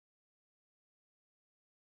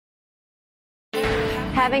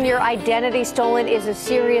Having your identity stolen is a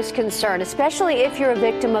serious concern, especially if you're a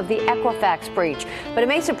victim of the Equifax breach. But it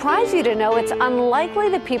may surprise you to know it's unlikely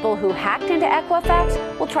that people who hacked into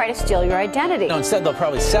Equifax will try to steal your identity. No, instead, they'll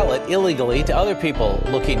probably sell it illegally to other people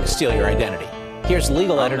looking to steal your identity. Here's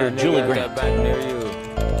legal editor Julie Grant.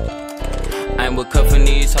 I ain't with cuffing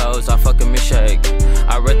these hoes, I fucking mistake.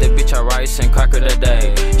 I read the bitch I rice and cracker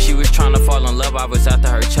today. She was trying to fall in love, I was after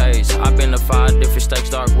her chase. I've been to 5 different stakes,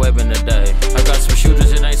 dark web in the day. I got some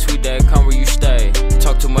shooters, it ain't sweet, they come where you stay.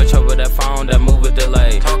 Talk too much over that phone, that move a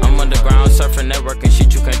delay. I'm underground, surfing network and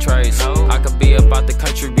shit you can trace. I could be about the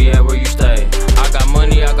country, be at where you stay. I got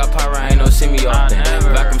money, I got power, ain't no see me often.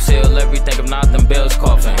 Vacuum seal everything, if not, them bells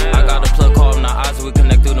coughing. I got a plug call, now eyes we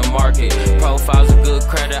connect through the market. Profiles of good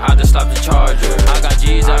credit, I just stopped the charger. I got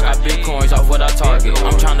G's, I got Bitcoins off what I target.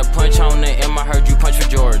 I'm trying to punch on it, and I heard you punch for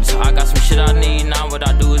Jordans. I got some shit I need, now what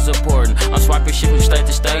I do is important. I'm swiping shit from state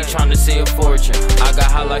to state, trying to see a fortune. I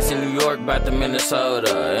got highlights in New York, back to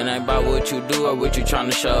Minnesota. It ain't about what you do or what you trying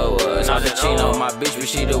to show us. I the Chino, my bitch, but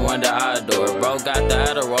she the one that I adore. Bro got the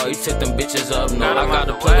Adderall, he took them bitches up north. I got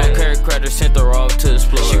a plug on carrot credit, sent her off to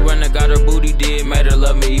explore. She went and got her booty did, made her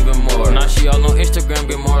love me even more. Now she all on Instagram,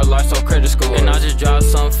 get more likes on credit score. And I just dropped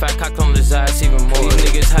some fat cock on his ass even more. These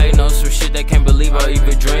niggas hating on some shit they can't believe or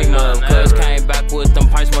even dream of. Cuz came back with them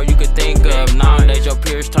pints more you could think of. Nowadays your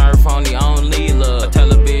peers turn phony, only love. I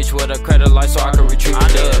tell a bitch what her credit like so I can retrieve a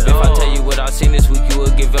dub. If I tell you what I seen this week, you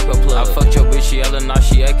would give up a plug. I fucked your bitch, she yelling, now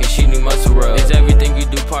she acting, she need muscle rub. Is everything you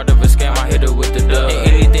do part of a scam? I hit her with the dub.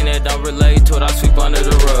 And anything that don't relate to it, I sweep under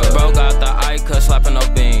the rug. Bro got the eye cut, slapping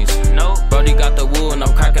up beans. Brody got the wool and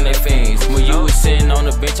I'm cracking they fiends. When you was sitting on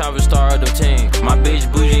the bench, I was star of the team. My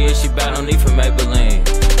bitch bougie and she bad, no need for Maybelline.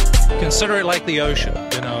 Consider it like the ocean,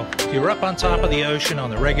 you know. You're up on top of the ocean on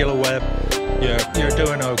the regular web, you're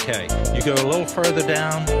doing okay. You go a little further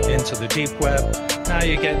down into the deep web, now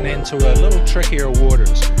you're getting into a little trickier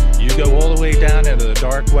waters. You go all the way down into the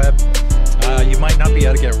dark web, you might not be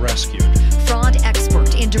able to get rescued. Fraud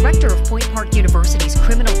expert and director of Point Park University's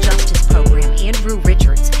criminal justice program, Andrew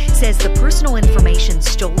Richards, says the personal information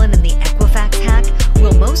stolen in the Equifax hack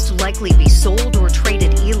will most likely be sold or traded